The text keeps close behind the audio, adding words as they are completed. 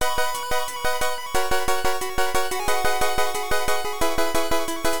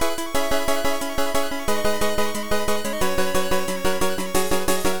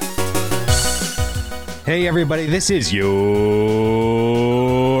Hey everybody, this is your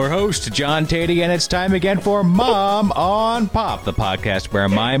host, John Tatey, and it's time again for Mom on Pop, the podcast where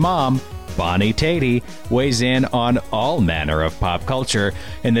my mom, Bonnie Tatey, weighs in on all manner of pop culture.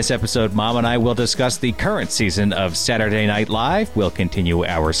 In this episode, Mom and I will discuss the current season of Saturday Night Live. We'll continue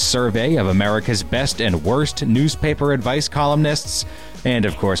our survey of America's best and worst newspaper advice columnists. And,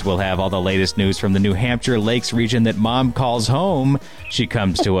 of course, we'll have all the latest news from the New Hampshire Lakes region that Mom calls home. She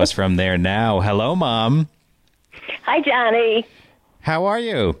comes to us from there now. Hello, Mom. Hi, Johnny. How are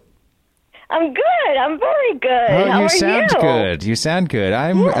you? I'm good. I'm very good. Oh, How you are sound you? good. You sound good.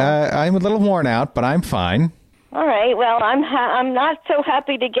 I'm a little worn out, but I'm fine. All right. Well, I'm not so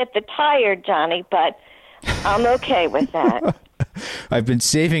happy to get the tired, Johnny, but I'm okay with that. I've been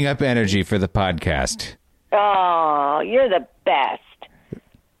saving up energy for the podcast. Oh, you're the best.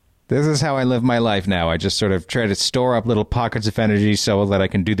 This is how I live my life now. I just sort of try to store up little pockets of energy so that I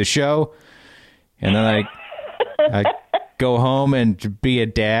can do the show. And then I go home and be a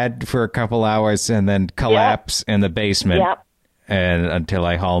dad for a couple hours and then collapse in the basement and until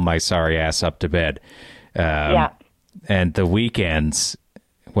I haul my sorry ass up to bed. And the weekends,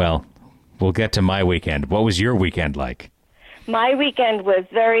 well, we'll get to my weekend. What was your weekend like? My weekend was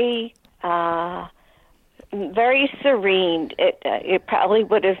very serene. It probably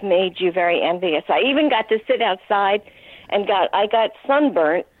would have made you very envious. I even got to sit outside and I got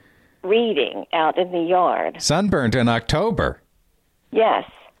sunburnt reading out in the yard. Sunburnt in October? Yes.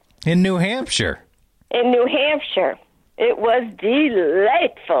 In New Hampshire? In New Hampshire. It was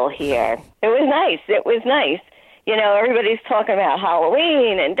delightful here. It was nice. It was nice. You know, everybody's talking about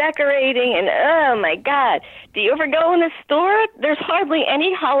Halloween and decorating, and oh, my God. Do you ever go in the store? There's hardly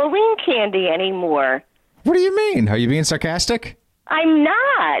any Halloween candy anymore. What do you mean? Are you being sarcastic? I'm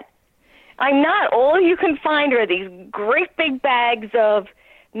not. All you can find are these great big bags of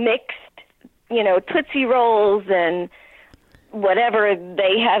mixed, Tootsie Rolls and whatever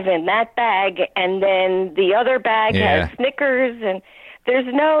they have in that bag, and then the other bag has Snickers, and there's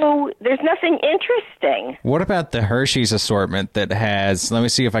nothing interesting. What about the Hershey's assortment that has, let me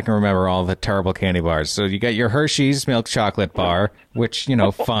see if I can remember all the terrible candy bars. So you got your Hershey's milk chocolate bar, which,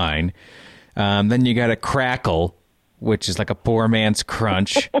 fine. Then you got a Crackle, which is like a poor man's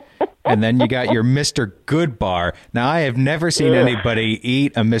crunch. And then you got your Mr. Good bar. Now, I have never seen anybody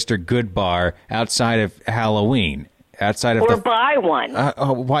eat a Mr. Good bar outside of Halloween. Buy one.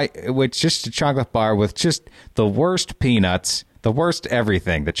 Why? It's just a chocolate bar with just the worst peanuts, the worst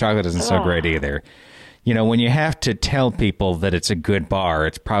everything. The chocolate isn't so great either. When you have to tell people that it's a good bar,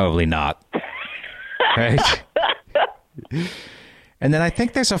 it's probably not. Right? And then I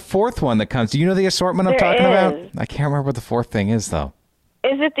think there's a fourth one that comes. Do you know the assortment I'm talking about? I can't remember what the fourth thing is, though.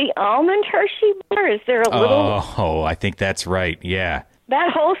 Is it the almond Hershey bar? Is there a little... Oh, I think that's right, yeah.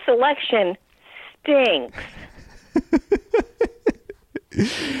 That whole selection stinks.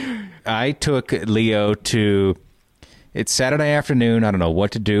 I took Leo to... It's Saturday afternoon. I don't know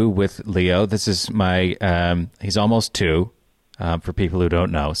what to do with Leo. This is my... he's almost 2, for people who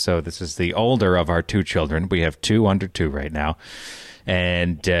don't know. So this is the older of our 2 children. We have 2 under 2 right now.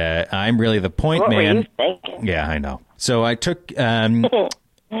 And I'm really the point man. What were you thinking? Yeah, I know. So I took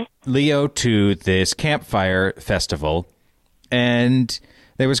Leo to this campfire festival, and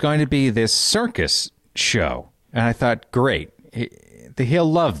there was going to be this circus show. And I thought, great,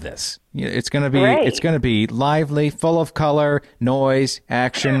 he'll love this. It's going to be lively, full of color, noise,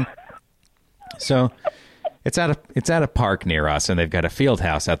 action. So it's at a park near us, and they've got a field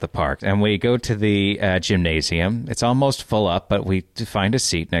house at the park. And we go to the gymnasium. It's almost full up, but we find a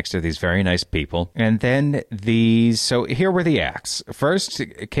seat next to these very nice people. And then so here were the acts. First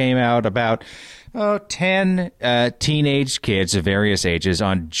it came out about 10 teenage kids of various ages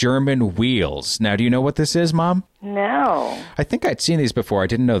on German wheels. Now, do you know what this is, Mom? No. I think I'd seen these before. I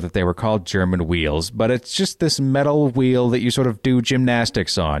didn't know that they were called German wheels, but it's just this metal wheel that you sort of do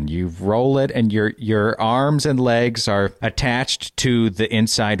gymnastics on. You roll it, and your arms and legs are attached to the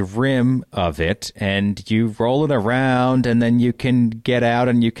inside rim of it, and you roll it around, and then you can get out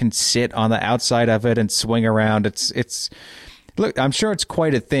and you can sit on the outside of it and swing around. It's look, I'm sure it's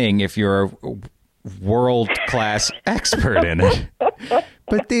quite a thing if you're a world-class expert in it.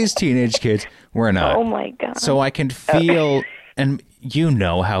 But these teenage kids were not. Oh, my God. So I can feel, and you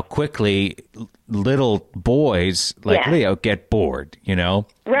know how quickly little boys like Leo get bored,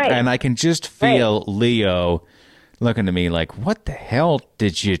 Right. And I can just feel Leo looking at me like, what the hell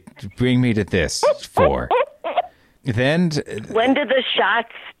did you bring me to this for? Then... When did the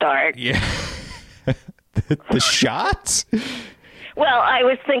shots start? Yeah. The shots? Well, I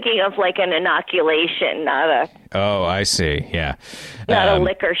was thinking of like an inoculation, Oh, I see. Yeah. not a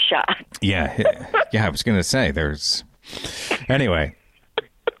liquor shot. Yeah. Yeah, I was going to say there's... Anyway,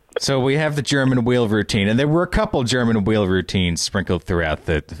 so we have the German wheel routine, and there were a couple German wheel routines sprinkled throughout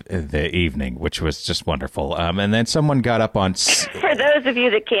the evening, which was just wonderful. And then someone got up on... For those of you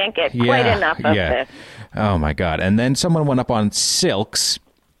that can't get quite enough of this. Oh, my God. And then someone went up on silks.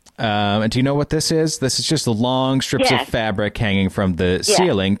 And do you know what this is? This is just long strips of fabric hanging from the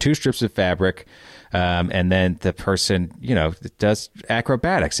ceiling, 2 strips of fabric. And then the person, does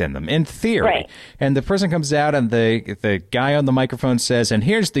acrobatics in them, in theory. Right. And the person comes out, and the guy on the microphone says, and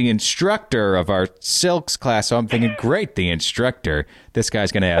here's the instructor of our silks class. So I'm thinking, great, the instructor. This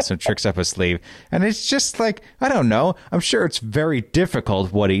guy's going to have some tricks up his sleeve. And it's just like, I don't know. I'm sure it's very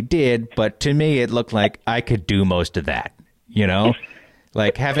difficult what he did, but to me, it looked like I could do most of that,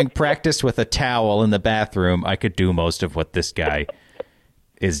 Like having practiced with a towel in the bathroom, I could do most of what this guy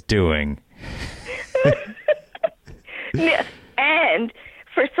is doing. Yeah. And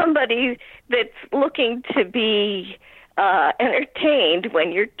for somebody that's looking to be entertained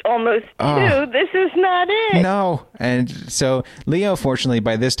when you're almost 2, this is not it. No. And so Leo, fortunately,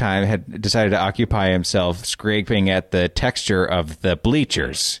 by this time had decided to occupy himself scraping at the texture of the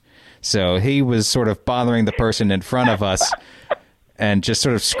bleachers. So he was sort of bothering the person in front of us and just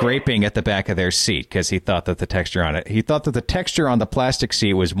sort of scraping at the back of their seat because he thought that the texture on the plastic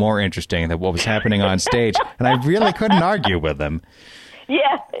seat was more interesting than what was happening on stage. And I really couldn't argue with him.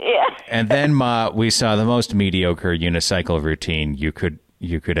 Yeah. And then we saw the most mediocre unicycle routine you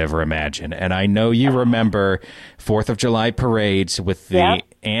could ever imagine. And I know you remember 4th of July parades with the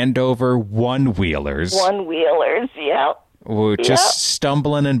Andover one-wheelers. One-wheelers, yeah. Who just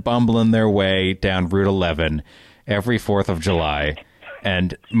stumbling and bumbling their way down Route 11 every 4th of July.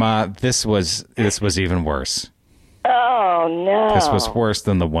 And this was even worse. Oh, no. This was worse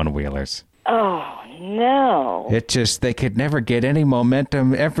than the one-wheelers. Oh, no. They could never get any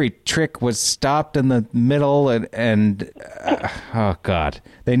momentum. Every trick was stopped in the middle, and oh, God.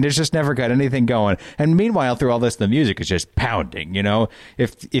 They just never got anything going. And meanwhile, through all this, the music is just pounding,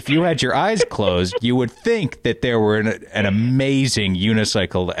 If you had your eyes closed, you would think that there were an amazing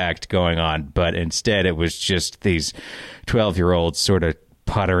unicycle act going on, but instead it was just these 12-year-olds sort of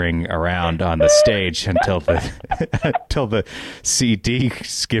puttering around on the stage until the CD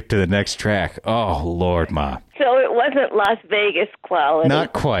skipped to the next track. Oh, Lord, Ma. So it wasn't Las Vegas quality.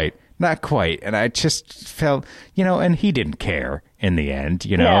 Not quite. And I just felt, and he didn't care in the end.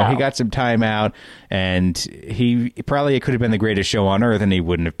 No. He got some time out, and he probably could have been the greatest show on earth, and he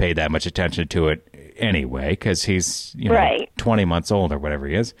wouldn't have paid that much attention to it anyway, because he's 20 months old or whatever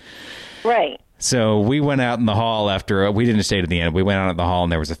he is. Right. So we went out in the hall we didn't stay to the end. We went out in the hall,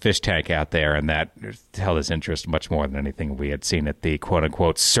 and there was a fish tank out there, and that held his interest much more than anything we had seen at the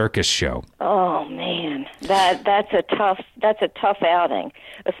quote-unquote circus show. Oh, man. That's a tough outing,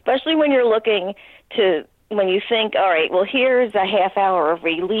 especially when you're looking to, when you think, all right, well, here's a half hour of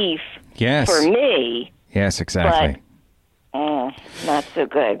relief for me. Yes, exactly. But, not so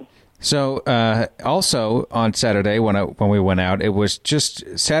good. So also on Saturday when we went out, it was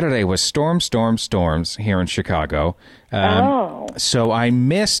Saturday was storms here in Chicago. So I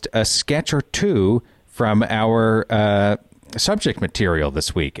missed a sketch or two from our subject material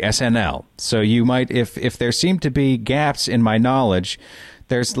this week, SNL. So you might, if there seem to be gaps in my knowledge,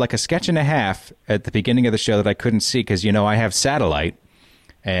 there's like a sketch and a half at the beginning of the show that I couldn't see because, I have satellite,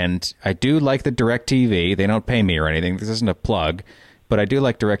 and I do like the DirecTV. They don't pay me or anything. This isn't a plug. But I do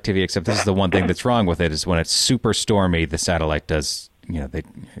like DirecTV, except this is the one thing that's wrong with it, is when it's super stormy, the satellite does,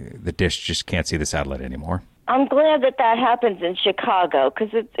 the dish just can't see the satellite anymore. I'm glad that happens in Chicago, because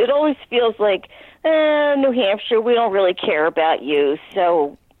it always feels like, New Hampshire, we don't really care about you,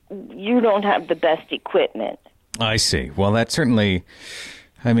 so you don't have the best equipment. I see. Well, that certainly...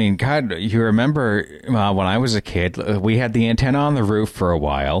 I mean, God, you remember when I was a kid, we had the antenna on the roof for a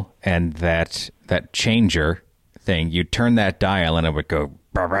while, and that changer... thing, you'd turn that dial and it would go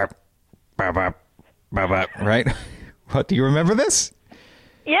bop, bop, bop, bop, bop, right? What, do you remember this?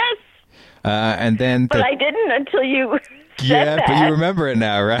 Yes. And then but I didn't until you said that. But you remember it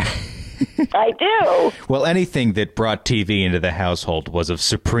now, right? I do. Well, anything that brought TV into the household was of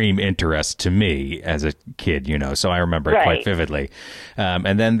supreme interest to me as a kid, so I remember it quite vividly.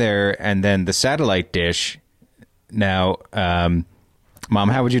 And then the satellite dish. Now, Mom,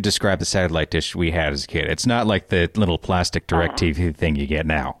 how would you describe the satellite dish we had as a kid? It's not like the little plastic DirecTV thing you get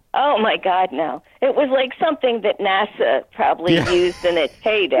now. Oh, my God, no. It was like something that NASA probably used in its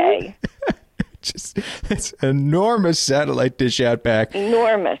heyday. Just this enormous satellite dish out back.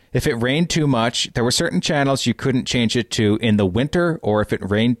 Enormous. If it rained too much, there were certain channels you couldn't change it to in the winter, or if it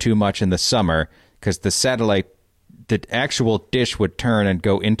rained too much in the summer, because the actual dish would turn and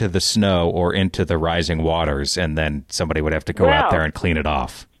go into the snow or into the rising waters, and then somebody would have to go out there and clean it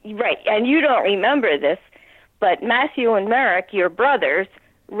off. Right, and you don't remember this, but Matthew and Merrick, your brothers,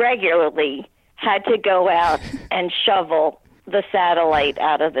 regularly had to go out and shovel the satellite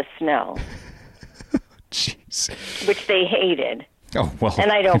out of the snow. Jeez. Which they hated. Oh, well,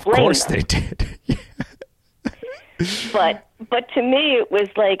 and I don't blame of course them. they did. But to me, it was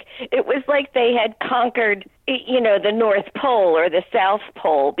like they had conquered, the North Pole or the South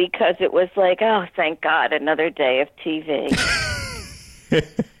Pole, because it was like, oh, thank God, another day of TV.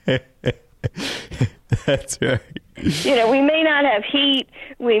 That's right. We may not have heat,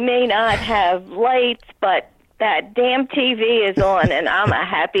 we may not have lights, but that damn TV is on, and I'm a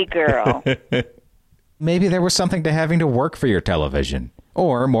happy girl. Maybe there was something to having to work for your television,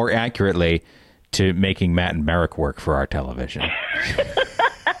 or more accurately, to making Matt and Merrick work for our television.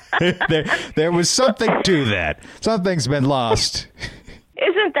 there was something to that. Something's been lost.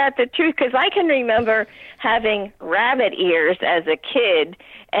 Isn't that the truth? Because I can remember having rabbit ears as a kid,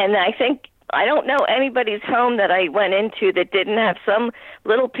 and I don't know anybody's home that I went into that didn't have some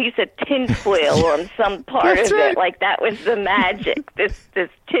little piece of tinfoil on some part of it. Like that was the magic. This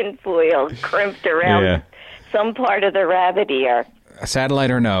tinfoil crimped around some part of the rabbit ear. Satellite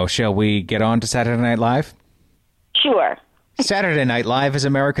or no, shall we get on to Saturday Night Live? Sure. Saturday Night Live is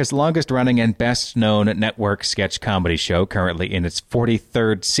America's longest-running and best-known network sketch comedy show, currently in its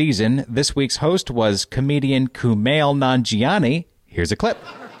 43rd season. This week's host was comedian Kumail Nanjiani. Here's a clip.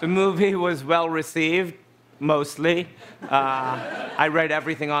 The movie was well received, mostly. I read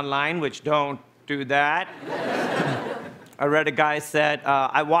everything online, which don't do that. I read a guy said,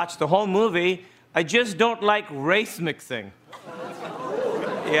 I watched the whole movie, I just don't like race mixing.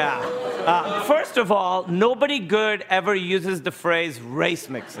 Yeah. First of all, nobody good ever uses the phrase race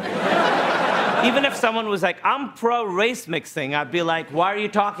mixing. Even if someone was like, I'm pro race mixing, I'd be like, why are you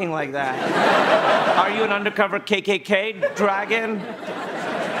talking like that? Are you an undercover KKK dragon?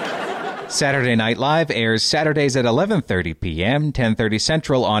 Saturday Night Live airs Saturdays at 11:30 p.m., 10:30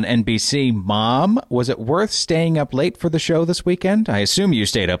 Central on NBC. Mom, was it worth staying up late for the show this weekend? I assume you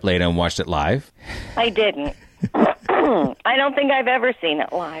stayed up late and watched it live. I didn't. I don't think I've ever seen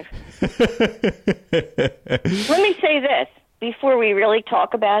it live. Let me say this before we really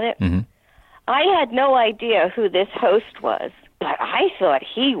talk about it. Mm-hmm. I had no idea who this host was, but I thought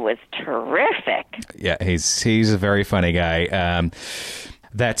he was terrific. Yeah, he's a very funny guy.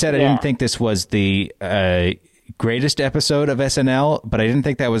 That said, I didn't think this was the greatest episode of SNL, but I didn't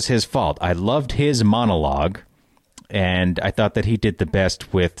think that was his fault. I loved his monologue, and I thought that he did the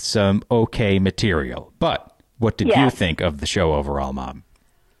best with some okay material. But what did you think of the show overall, Mom?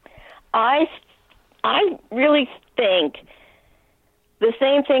 I really think the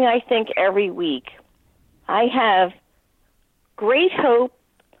same thing I think every week. I have great hope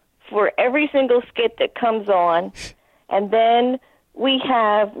for every single skit that comes on, and then we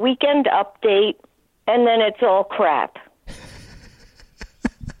have Weekend Update, and then it's all crap.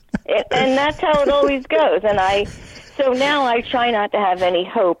 And that's how it always goes. So now I try not to have any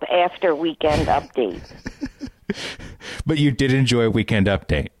hope after Weekend Update. But you did enjoy Weekend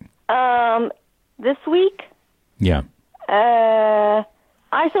Update. This week? Yeah.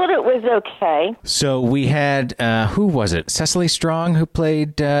 I thought it was okay. So we had, who was it? Cecily Strong who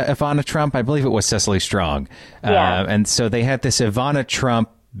played Ivana Trump? I believe it was Cecily Strong. And so they had this Ivana Trump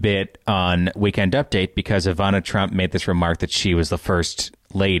bit on Weekend Update because Ivana Trump made this remark that she was the first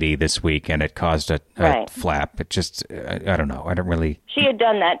lady this week, and it caused a flap. It just, I don't know. I don't really... She had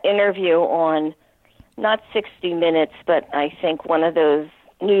done that interview on, not 60 Minutes, but I think one of those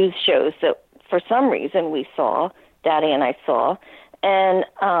news shows that for some reason we saw, Daddy and I saw. And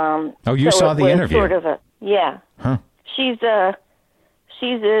you saw the interview? Sort of Huh. She's as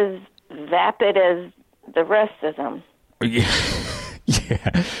vapid as the rest of them. Yeah.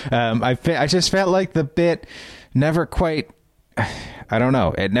 I just felt like the bit never quite. I don't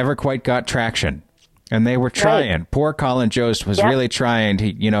know. It never quite got traction, and they were trying. Right. Poor Colin Jost was really trying.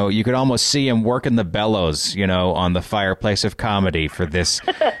 He, you could almost see him working the bellows, on the fireplace of comedy for this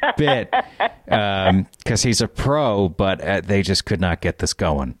bit, because he's a pro. But they just could not get this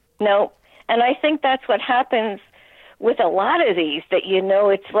going. No, and I think that's what happens with a lot of these. That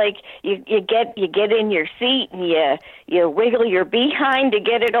it's like you get in your seat and you wiggle your behind to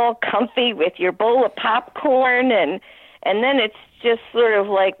get it all comfy with your bowl of popcorn, and then it's just sort of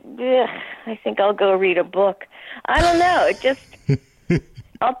like, I think I'll go read a book. I don't know. It just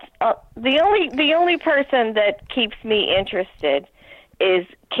The only person that keeps me interested is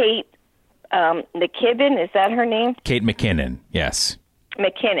Kate McKibben. Is that her name? Kate McKinnon, yes.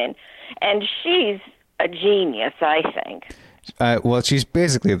 McKinnon. And she's a genius, I think. Well, she's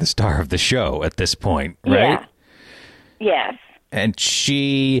basically the star of the show at this point, right? Yeah. Yes. And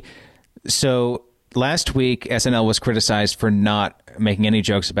so last week, SNL was criticized for not making any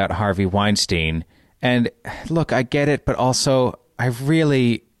jokes about Harvey Weinstein. And look, I get it, but also I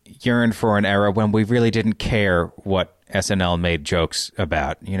really yearned for an era when we really didn't care what SNL made jokes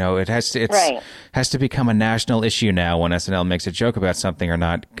about. You know, has to become a national issue now when SNL makes a joke about something or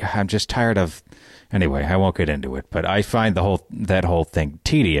not. I'm just tired of. Anyway, I won't get into it, but I find that whole thing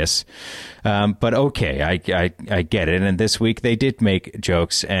tedious. But okay, I get it. And this week they did make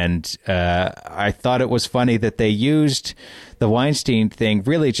jokes, and I thought it was funny that they used the Weinstein thing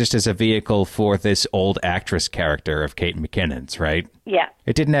really just as a vehicle for this old actress character of Kate McKinnon's, right? Yeah.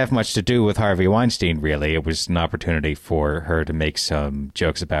 It didn't have much to do with Harvey Weinstein, really. It was an opportunity for her to make some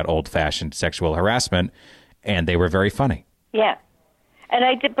jokes about old-fashioned sexual harassment, and they were very funny. Yeah. And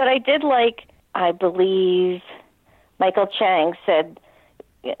I did like, I believe Michael Chang said,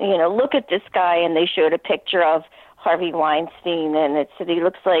 you know, look at this guy, and they showed a picture of Harvey Weinstein, and it said he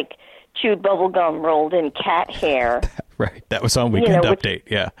looks like chewed bubble gum rolled in cat hair. Right. That was on Weekend Update,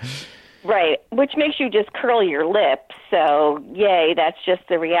 yeah. Right, which makes you just curl your lip. So, yay, that's just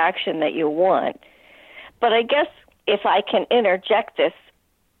the reaction that you want. But I guess if I can interject this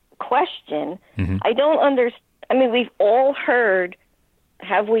question, I don't understand. I mean, we've all heard,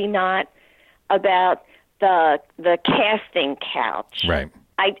 have we not, about the casting couch. Right.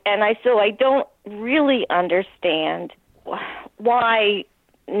 So I don't really understand why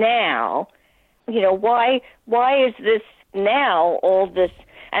now, you know, why is this now, all this,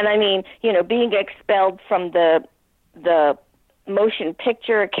 and I mean, you know, being expelled from the Motion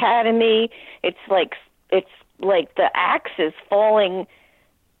Picture Academy, it's like the axe is falling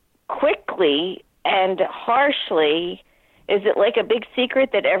quickly and harshly. Is it like a big secret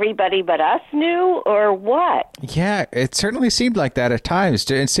that everybody but us knew, or what? Yeah, it certainly seemed like that at times.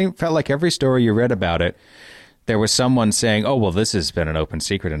 It felt like every story you read about it, there was someone saying, oh, well, this has been an open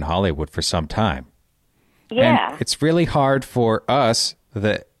secret in Hollywood for some time. Yeah. And it's really hard for us,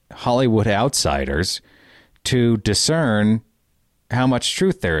 the Hollywood outsiders, to discern how much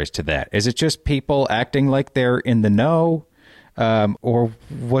truth there is to that. Is it just people acting like they're in the know? Or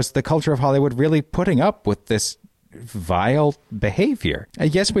was the culture of Hollywood really putting up with this vile behavior?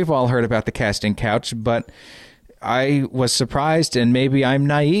 Yes, we've all heard about the casting couch, but I was surprised, and maybe I'm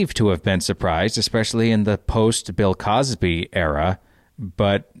naive to have been surprised, especially in the post-Bill Cosby era,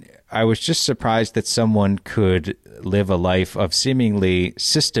 but I was just surprised that someone could live a life of seemingly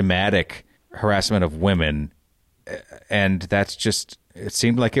systematic harassment of women, and that's just, it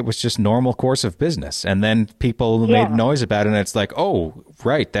seemed like it was just normal course of business. And then people made noise about it, and it's like, oh,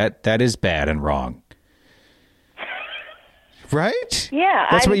 right, that is bad and wrong. Right? Yeah.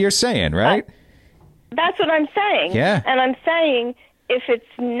 That's what you're saying, right? That's what I'm saying. Yeah. And I'm saying, if it's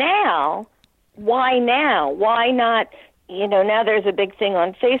now, why now? Why not, you know, now there's a big thing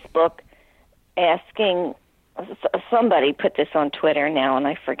on Facebook asking, somebody put this on Twitter now, and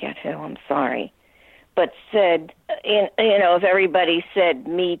I forget who, I'm sorry, but said, you know, if everybody said,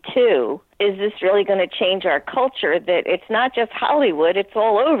 me too, is this really going to change our culture, that it's not just Hollywood, it's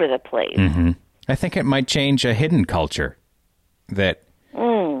all over the place? Mm-hmm. I think it might change a hidden culture that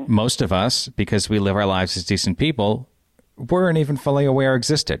most of us, because we live our lives as decent people, weren't even fully aware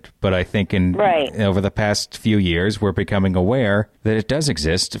existed. But I think over the past few years, we're becoming aware that it does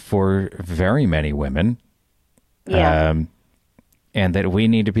exist for very many women. Yeah. And that we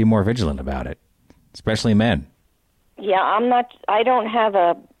need to be more vigilant about it, especially men. Yeah, I don't have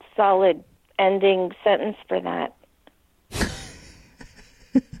a solid ending sentence for that.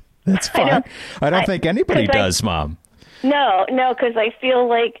 That's fine. I don't think anybody does, Mom. No, because I feel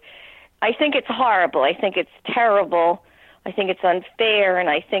like, I think it's horrible. I think it's terrible. I think it's unfair, and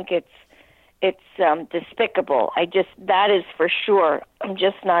I think it's despicable. That is for sure. I'm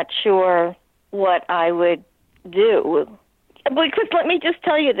just not sure what I would do. Because let me just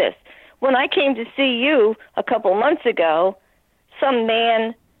tell you this. When I came to see you a couple months ago, some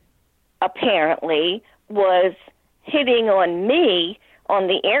man apparently was hitting on me on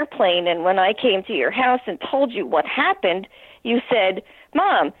the airplane, and when I came to your house and told you what happened, you said,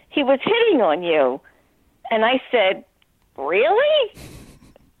 Mom, he was hitting on you. And I said, really?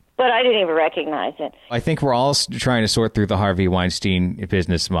 But I didn't even recognize it. I think we're all trying to sort through the Harvey Weinstein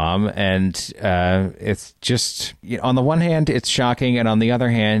business, Mom, and it's just, on the one hand, it's shocking, and on the other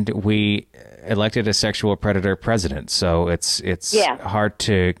hand, we elected a sexual predator president. So it's hard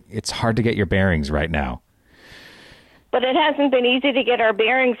to get your bearings right now. But it hasn't been easy to get our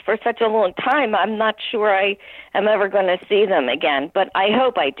bearings for such a long time. I'm not sure I am ever going to see them again, but I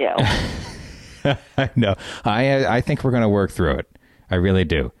hope I do. No, I think we're going to work through it. I really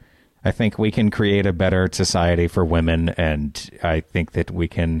do. I think we can create a better society for women, and I think that we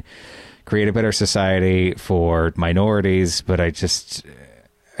can create a better society for minorities, but I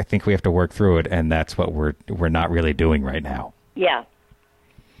think we have to work through it, and that's what we're not really doing right now. Yeah.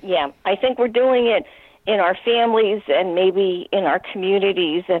 I think we're doing it in our families and maybe in our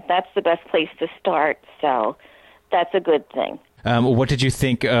communities, and that's the best place to start. So that's a good thing. What did you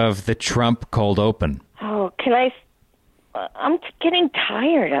think of the Trump cold open? Oh, I'm getting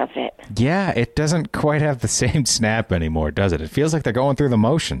tired of it. Yeah, it doesn't quite have the same snap anymore, does it? It feels like they're going through the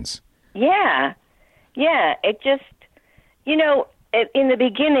motions. Yeah. It just, in the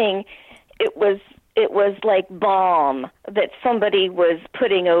beginning, it was like balm that somebody was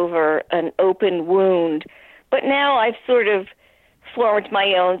putting over an open wound. But now I've sort of formed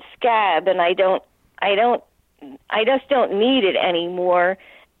my own scab, and I just don't need it anymore.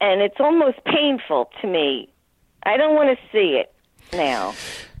 And it's almost painful to me. I don't want to see it now.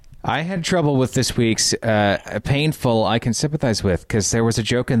 I had trouble with this week's painful. I can sympathize with, because there was a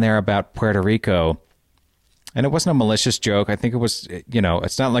joke in there about Puerto Rico. And it wasn't a malicious joke. I think it was,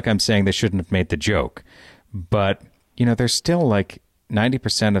 it's not like I'm saying they shouldn't have made the joke. But, there's still like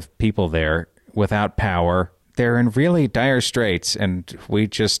 90% of people there without power. They're in really dire straits, and we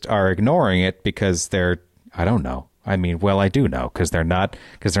just are ignoring it because I don't know. I mean, well, I do know, because they're not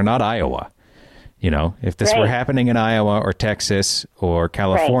Iowa. If this were happening in Iowa or Texas or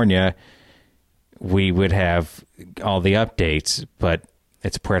California, we would have all the updates, but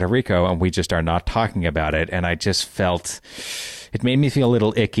it's Puerto Rico, and we just are not talking about it. And I just felt it made me feel a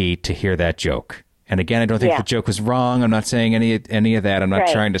little icky to hear that joke. And again, I don't think the joke was wrong. I'm not saying any of that. I'm not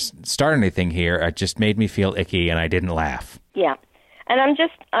trying to start anything here. It just made me feel icky, and I didn't laugh. Yeah, and I'm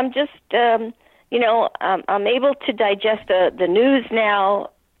able to digest the news now,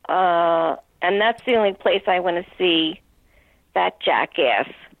 and that's the only place I want to see that jackass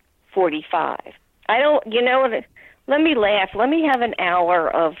 45. I don't, let me laugh. Let me have an hour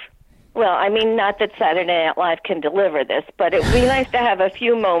of, not that Saturday Night Live can deliver this, but it would be nice to have a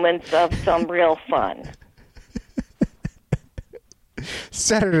few moments of some real fun.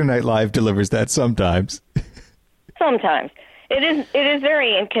 Saturday Night Live delivers that sometimes. Sometimes. It is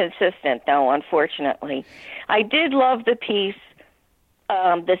very inconsistent, though, unfortunately. I did love the piece,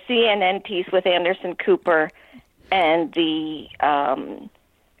 the CNN piece with Anderson Cooper, and the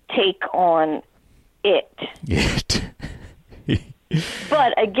take on it.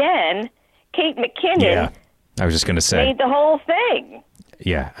 But again, Kate McKinnon I was just going to say, made the whole thing.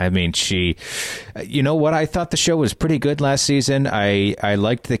 Yeah, I mean, you know what? I thought the show was pretty good last season. I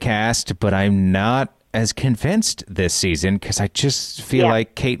liked the cast, but I'm not as convinced this season, because I just feel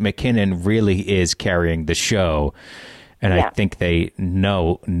like Kate McKinnon really is carrying the show. And I think they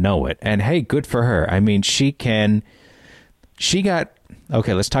know it. And hey, good for her. I mean, okay,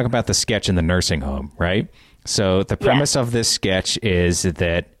 let's talk about the sketch in the nursing home, right? So the premise of this sketch is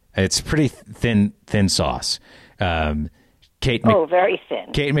that it's pretty thin sauce. Very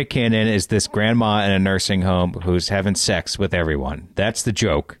thin. Kate McKinnon is this grandma in a nursing home who's having sex with everyone. That's the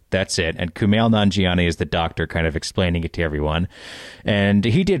joke. That's it. And Kumail Nanjiani is the doctor kind of explaining it to everyone. And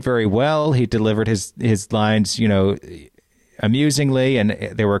he did very well. He delivered his lines, amusingly, and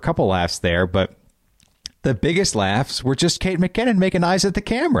there were a couple laughs there, but the biggest laughs were just Kate McKinnon making eyes at the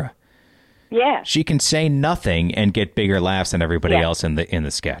camera. Yeah. She can say nothing and get bigger laughs than everybody else in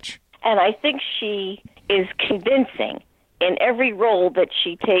the sketch. And I think she is convincing. In every role that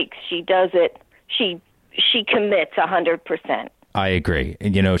she takes, she does it. She commits 100%. I agree.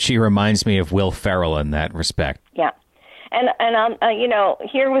 And, she reminds me of Will Ferrell in that respect. Yeah. And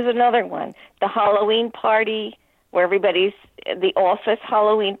here was another one. The Halloween party, where the office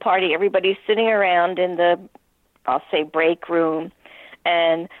Halloween party, everybody's sitting around in the, I'll say, break room.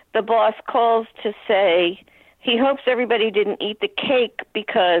 And the boss calls to say he hopes everybody didn't eat the cake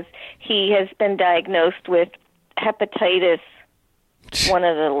because he has been diagnosed with hepatitis, one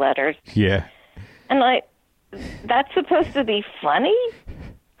of the letters. Yeah. And that's supposed to be funny?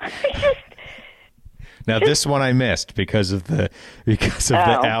 Now this one I missed because of the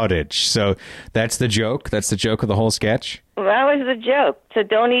outage. So that's the joke. That's the joke of the whole sketch. Well, that was the joke. So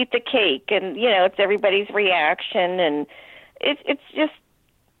don't eat the cake, and it's everybody's reaction, and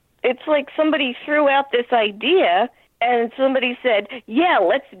it's like somebody threw out this idea, and somebody said, "Yeah,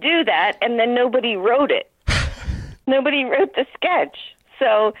 let's do that," and then nobody wrote it. Nobody wrote the sketch.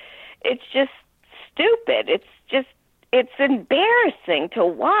 So it's just stupid. It's embarrassing to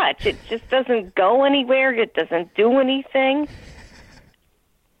watch. It just doesn't go anywhere. It doesn't do anything.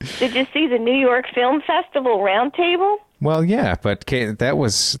 Did you see the New York Film Festival roundtable? Well, yeah, but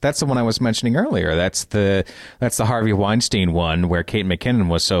that's the one I was mentioning earlier. That's the Harvey Weinstein one where Kate McKinnon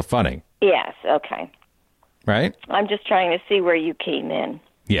was so funny. Yes, okay. Right? I'm just trying to see where you came in.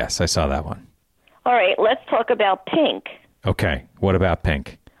 Yes, I saw that one. All right, let's talk about Pink. Okay, what about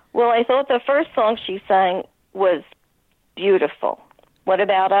Pink? Well, I thought the first song she sang was beautiful. What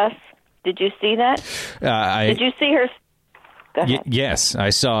about Us? Did you see that? Did you see her? Go ahead. Yes, I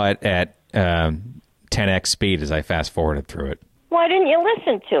saw it at 10x speed as I fast forwarded through it. Why didn't you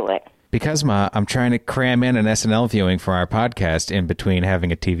listen to it? Because, Ma, I'm trying to cram in an SNL viewing for our podcast in between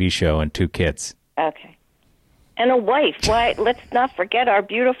having a TV show and 2 kids. Okay. And a wife. Why? Let's not forget our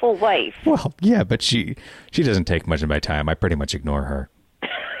beautiful wife. Well, yeah, but she doesn't take much of my time. I pretty much ignore her.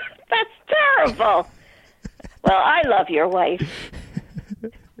 That's terrible. Well, I love your wife.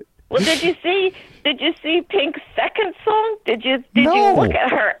 Well, did you see Pink's second song? Did you look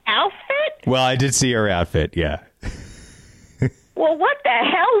at her outfit? Well, I did see her outfit, yeah. Well, what the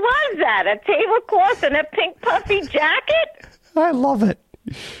hell was that? A tablecloth and a pink puffy jacket? I love it.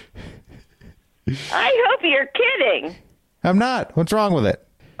 I hope you're kidding. I'm not. What's wrong with it?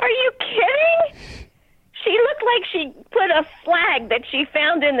 Are you kidding? She looked like she put a flag that she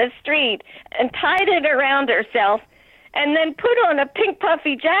found in the street and tied it around herself and then put on a pink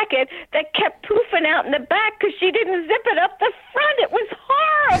puffy jacket that kept poofing out in the back because she didn't zip it up the front. It was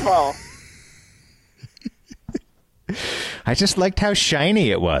horrible. I just liked how shiny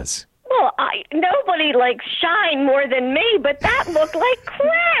it was. Well, nobody likes shine more than me, but that looked like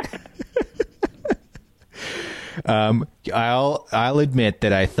crap. I'll admit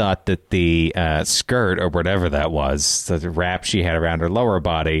that I thought that the skirt or whatever that was, the wrap she had around her lower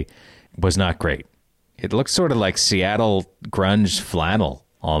body, was not great. It looked sort of like Seattle grunge flannel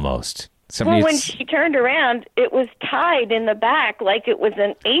almost. Well, when she turned around, it was tied in the back like it was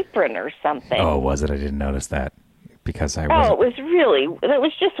an apron or something. Oh, was it? I didn't notice that because I wasn't. Oh, it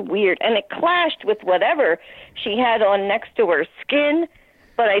was just weird. And it clashed with whatever she had on next to her skin.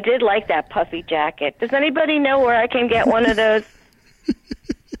 But I did like that puffy jacket. Does anybody know where I can get one of those?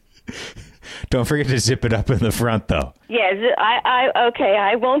 Don't forget to zip it up in the front, though. Yeah, okay,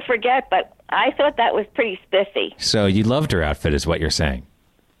 I won't forget, but I thought that was pretty spiffy. So you loved her outfit is what you're saying?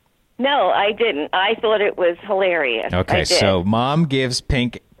 No, I didn't. I thought it was hilarious. Okay, so Mom gives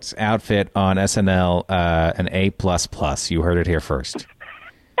Pink's outfit on SNL an A++. You heard it here first.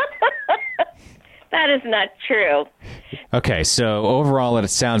 That is not true. Okay, so overall, it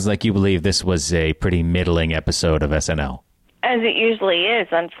sounds like you believe this was a pretty middling episode of SNL. As it usually is,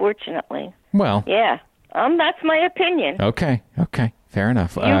 unfortunately. Well. Yeah. That's my opinion. Okay, fair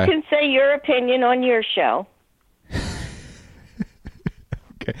enough. You can say your opinion on your show.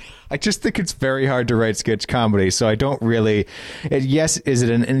 Okay. I just think it's very hard to write sketch comedy, so I don't really... Yes, is it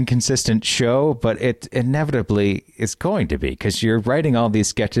an inconsistent show? But it inevitably is going to be, because you're writing all these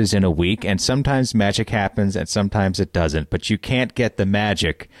sketches in a week, and sometimes magic happens, and sometimes it doesn't. But you can't get the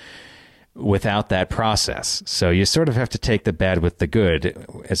magic without that process. So you sort of have to take the bad with the good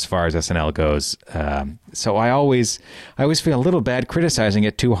as far as SNL goes. So I always feel a little bad criticizing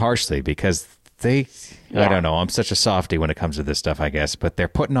it too harshly, because I don't know, I'm such a softie when it comes to this stuff, I guess, but they're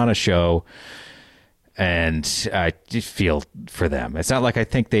putting on a show and I just feel for them. It's not like I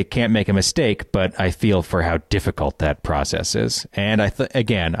think they can't make a mistake, but I feel for how difficult that process is. And I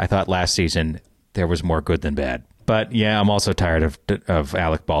thought last season there was more good than bad. But yeah, I'm also tired of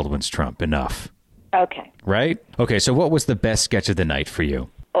Alec Baldwin's Trump. Enough. Okay. Right? Okay, so what was the best sketch of the night for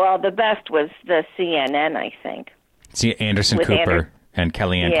you? Well, the best was the CNN, I think. See, Anderson Cooper and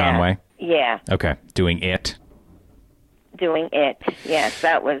Kellyanne Conway? Yeah. Okay, doing it. Yes,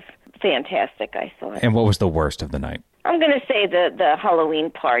 that was fantastic, I thought. And what was the worst of the night? I'm going to say the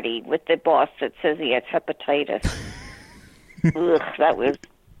Halloween party with the boss that says he has hepatitis. Ugh, that was...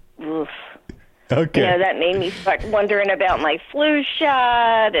 Oof. Okay. That made me start wondering about my flu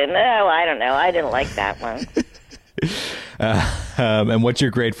shot, and I don't know. I didn't like that one. And what's your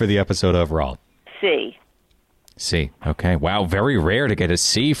grade for the episode overall? C. Okay. Wow, very rare to get a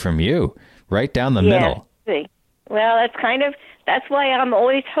C from you. Right down the middle. C. Well, that's why I'm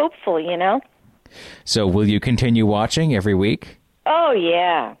always hopeful, So will you continue watching every week? Oh,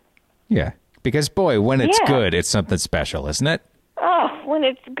 yeah. Yeah. Because, boy, when it's good, it's something special, isn't it? Oh, when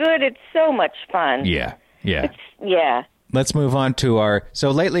it's good, it's so much fun. Yeah. Yeah. Let's move on to So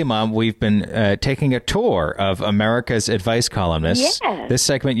lately, Mom, we've been taking a tour of America's advice columnists. Yes. This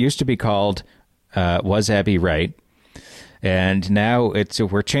segment used to be called Was Abby Right? And now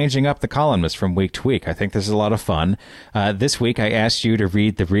we're changing up the columnist from week to week. I think this is a lot of fun. This week, I asked you to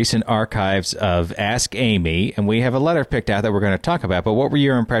read the recent archives of Ask Amy, and we have a letter picked out that we're going to talk about. But what were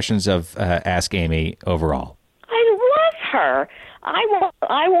your impressions of Ask Amy overall? I love her.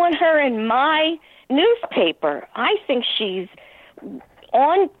 I want her in my newspaper. I think she's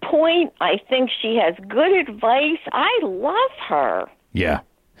on point. I think she has good advice. I love her. Yeah.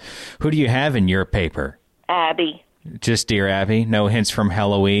 Who do you have in your paper? Abby. Just Dear Abby? No hints from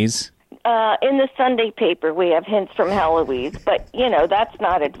Heloise? In the Sunday paper, we have hints from Heloise, but, that's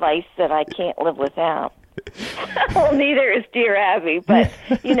not advice that I can't live without. Well, neither is Dear Abby, but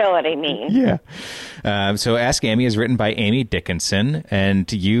you know what I mean. Yeah. So Ask Amy is written by Amy Dickinson,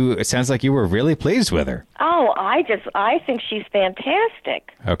 and it sounds like you were really pleased with her. Oh, I think she's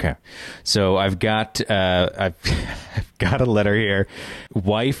fantastic. Okay. So I've got I've got a letter here.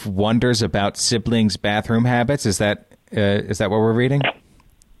 Wife wonders about siblings' bathroom habits. Is that what we're reading?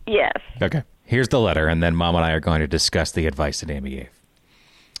 Yes. Okay. Here's the letter, and then Mom and I are going to discuss the advice that Amy gave.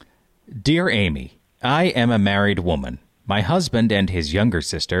 Dear Amy, I am a married woman. My husband and his younger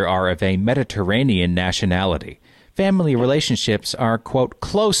sister are of a Mediterranean nationality. Family relationships are, quote,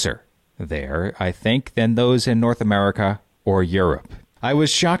 closer there, I think, than those in North America or Europe. I was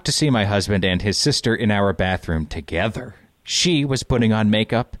shocked to see my husband and his sister in our bathroom together. She was putting on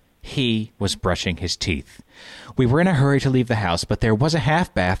makeup. He was brushing his teeth. We were in a hurry to leave the house, but there was a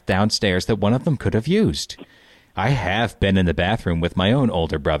half bath downstairs that one of them could have used. I have been in the bathroom with my own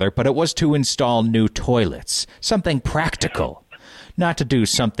older brother, but it was to install new toilets, something practical, not to do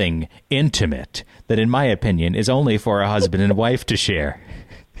something intimate that, in my opinion, is only for a husband and wife to share.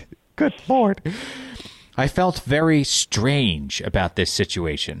 Good Lord. I felt very strange about this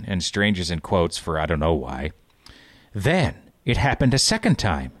situation, and strange is in quotes for I don't know why. Then it happened a second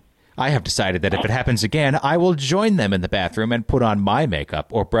time. I have decided that if it happens again, I will join them in the bathroom and put on my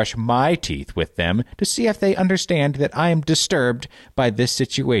makeup or brush my teeth with them to see if they understand that I am disturbed by this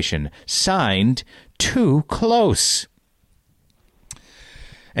situation. Signed, Too Close.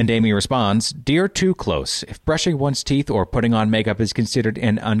 And Amy responds, Dear Too Close, if brushing one's teeth or putting on makeup is considered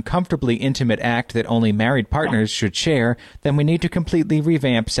an uncomfortably intimate act that only married partners should share, then we need to completely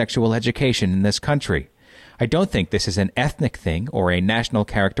revamp sexual education in this country. I don't think this is an ethnic thing or a national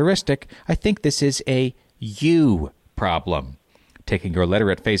characteristic. I think this is a you problem. Taking your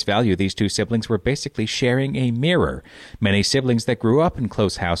letter at face value, these two siblings were basically sharing a mirror. Many siblings that grew up in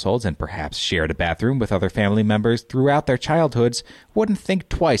close households and perhaps shared a bathroom with other family members throughout their childhoods wouldn't think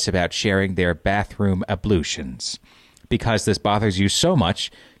twice about sharing their bathroom ablutions. Because this bothers you so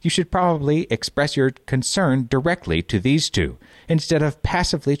much, you should probably express your concern directly to these two, instead of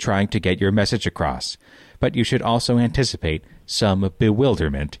passively trying to get your message across. But you should also anticipate some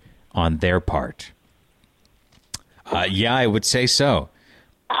bewilderment on their part. Yeah, I would say so.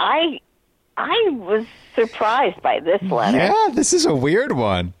 I was surprised by this letter. Yeah, this is a weird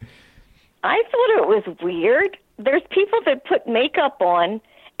one. I thought it was weird. There's people that put makeup on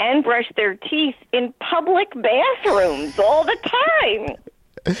and brush their teeth in public bathrooms all the time.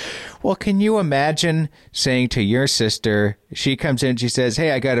 Well, can you imagine saying to your sister, she comes in, she says,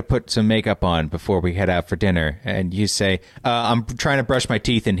 hey, I got to put some makeup on before we head out for dinner. And you say, I'm trying to brush my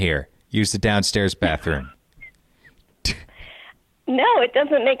teeth in here. Use the downstairs bathroom. No, it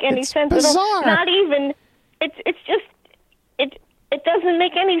doesn't make any sense bizarre. at all. Not even, it's just, it doesn't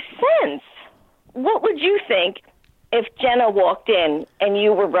make any sense. What would you think if Jenna walked in and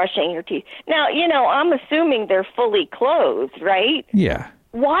you were brushing your teeth? Now, I'm assuming they're fully clothed, right? Yeah.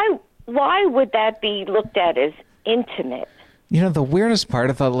 Why would that be looked at as intimate? The weirdest part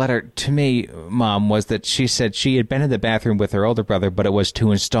of the letter to me, Mom, was that she said she had been in the bathroom with her older brother, but it was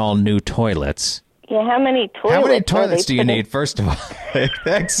to install new toilets. Yeah, how many toilets? How many toilets do you need, first of all?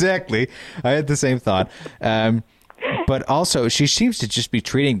 Exactly. I had the same thought. But also, she seems to just be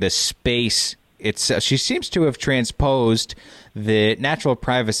treating the space itself. She seems to have transposed the natural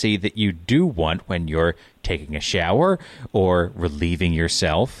privacy that you do want when you're taking a shower or relieving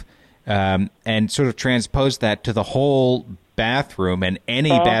yourself, and sort of transposed that to the whole bathroom and any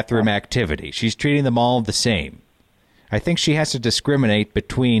bathroom activity. She's treating them all the same. I think she has to discriminate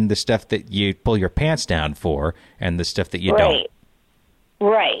between the stuff that you pull your pants down for and the stuff that you don't.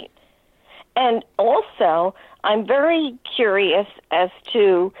 Right. And also, I'm very curious as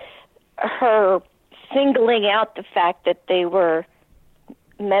to her singling out the fact that they were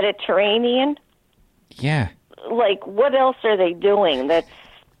Mediterranean. Yeah. Like, what else are they doing that's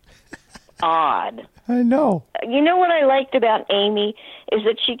odd? I know. You know what I liked about Amy is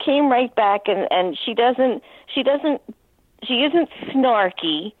that she came right back and she isn't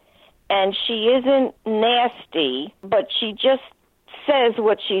snarky, and she isn't nasty, but she just says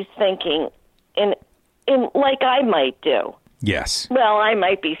what she's thinking in like I might do. Yes. Well, I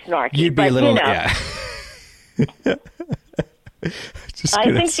might be snarky. You'd be but, a little, yeah.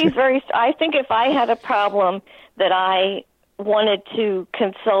 I think she's very. I think if I had a problem that I wanted to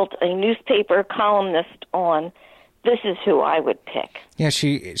consult a newspaper columnist on, this is who I would pick. Yeah,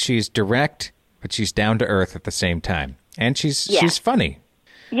 she's direct, but she's down to earth at the same time, and she's funny.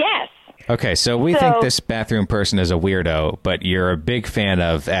 Yes. Okay, so we think this bathroom person is a weirdo, but you're a big fan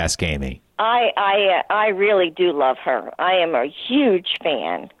of Ask Amy. I really do love her. I am a huge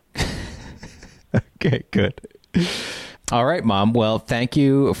fan. Okay, good. All right, Mom. Well, thank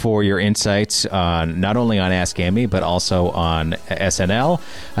you for your insights on not only on Ask Amy, but also on SNL.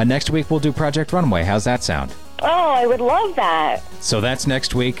 Next week, we'll do Project Runway. How's that sound? Oh, I would love that. So that's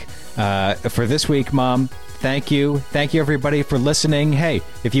next week. For this week, Mom, thank you. Thank you, everybody, for listening. Hey,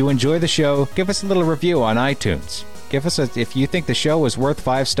 if you enjoy the show, give us a little review on iTunes. If you think the show was worth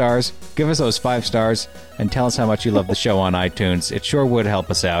 5 stars, give us those 5 stars and tell us how much you love the show on iTunes. It sure would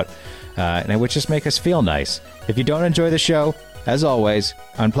help us out, and it would just make us feel nice. If you don't enjoy the show, as always,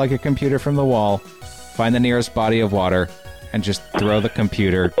 unplug your computer from the wall, find the nearest body of water, and just throw the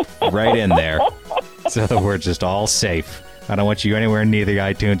computer right in there so that we're just all safe. I don't want you anywhere near the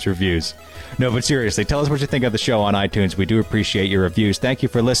iTunes reviews. No, but seriously, tell us what you think of the show on iTunes. We do appreciate your reviews. Thank you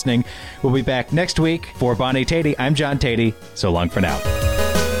for listening. We'll be back next week. For Bonnie Tatey, I'm John Tatey. So long for now.